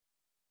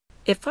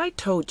If I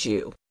told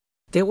you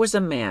there was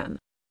a man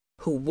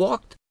who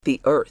walked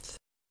the earth,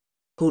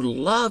 who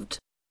loved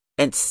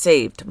and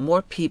saved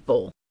more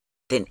people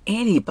than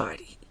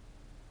anybody,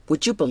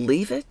 would you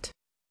believe it?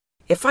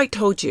 If I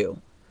told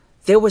you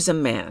there was a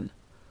man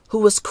who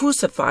was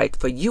crucified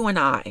for you and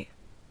I,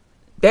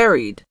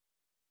 buried,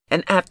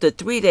 and after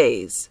 3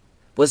 days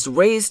was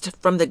raised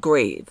from the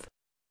grave,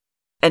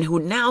 and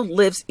who now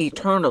lives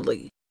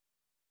eternally,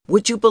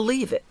 would you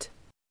believe it?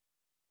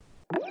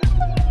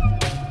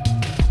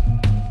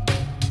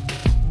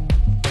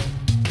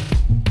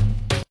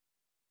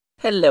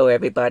 Hello,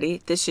 everybody.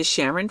 This is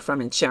Sharon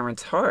from In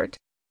Sharon's Heart,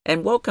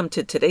 and welcome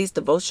to today's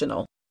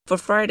devotional for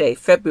Friday,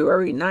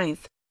 February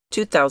 9th,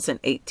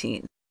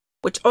 2018,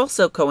 which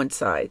also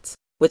coincides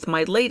with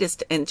my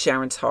latest In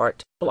Sharon's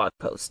Heart blog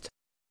post.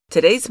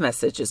 Today's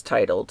message is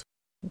titled,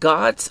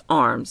 God's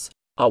Arms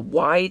Are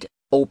Wide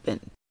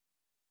Open.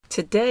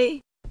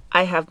 Today,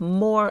 I have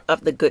more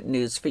of the good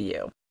news for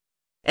you,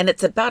 and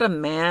it's about a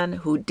man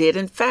who did,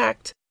 in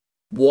fact,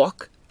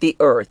 walk the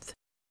earth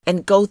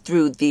and go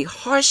through the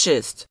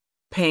harshest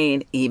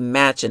pain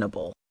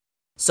imaginable,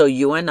 so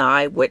you and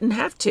I wouldn't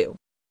have to.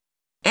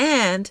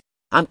 And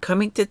I'm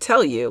coming to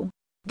tell you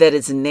that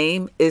his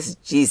name is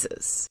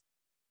Jesus,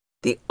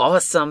 the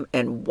awesome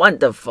and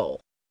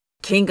wonderful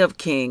King of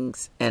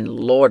Kings and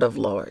Lord of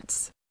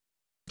Lords.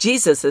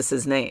 Jesus is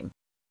his name.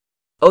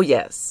 Oh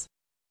yes,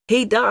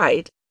 he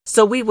died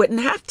so we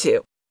wouldn't have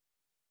to.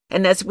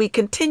 And as we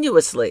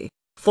continuously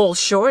fall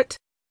short,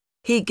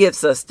 he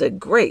gives us the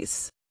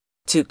grace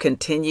to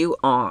continue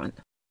on.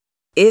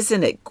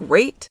 Isn't it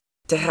great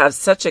to have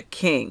such a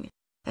king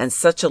and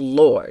such a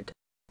Lord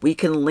we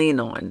can lean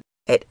on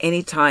at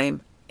any time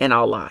in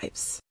our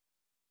lives?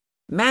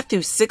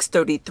 Matthew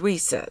 6:33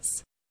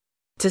 says,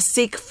 to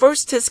seek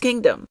first his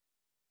kingdom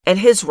and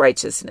his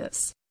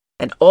righteousness,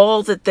 and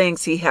all the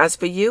things he has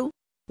for you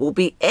will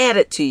be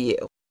added to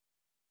you.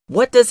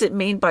 What does it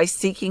mean by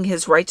seeking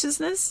his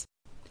righteousness?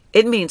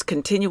 It means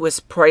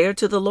continuous prayer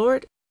to the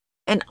Lord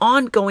and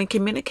ongoing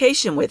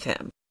communication with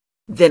him.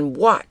 Then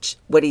watch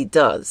what he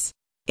does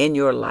in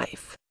your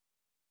life.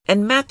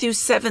 And Matthew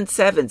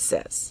 7:7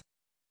 says,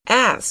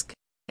 ask,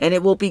 and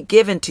it will be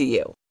given to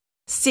you.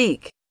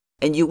 Seek,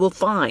 and you will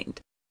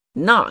find.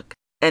 Knock,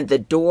 and the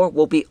door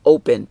will be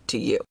open to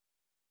you.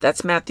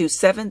 That's Matthew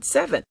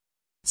 7:7.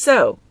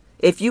 So,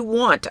 if you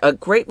want a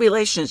great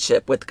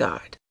relationship with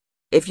God,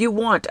 if you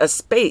want a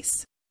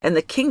space in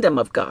the kingdom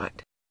of God,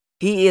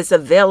 he is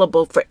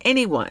available for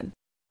anyone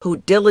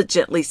who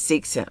diligently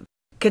seeks him.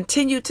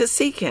 Continue to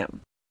seek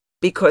him,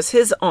 because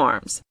his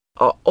arms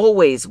are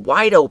always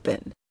wide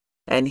open,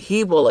 and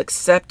he will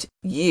accept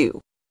you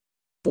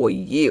for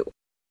you.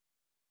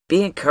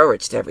 Be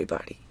encouraged,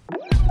 everybody.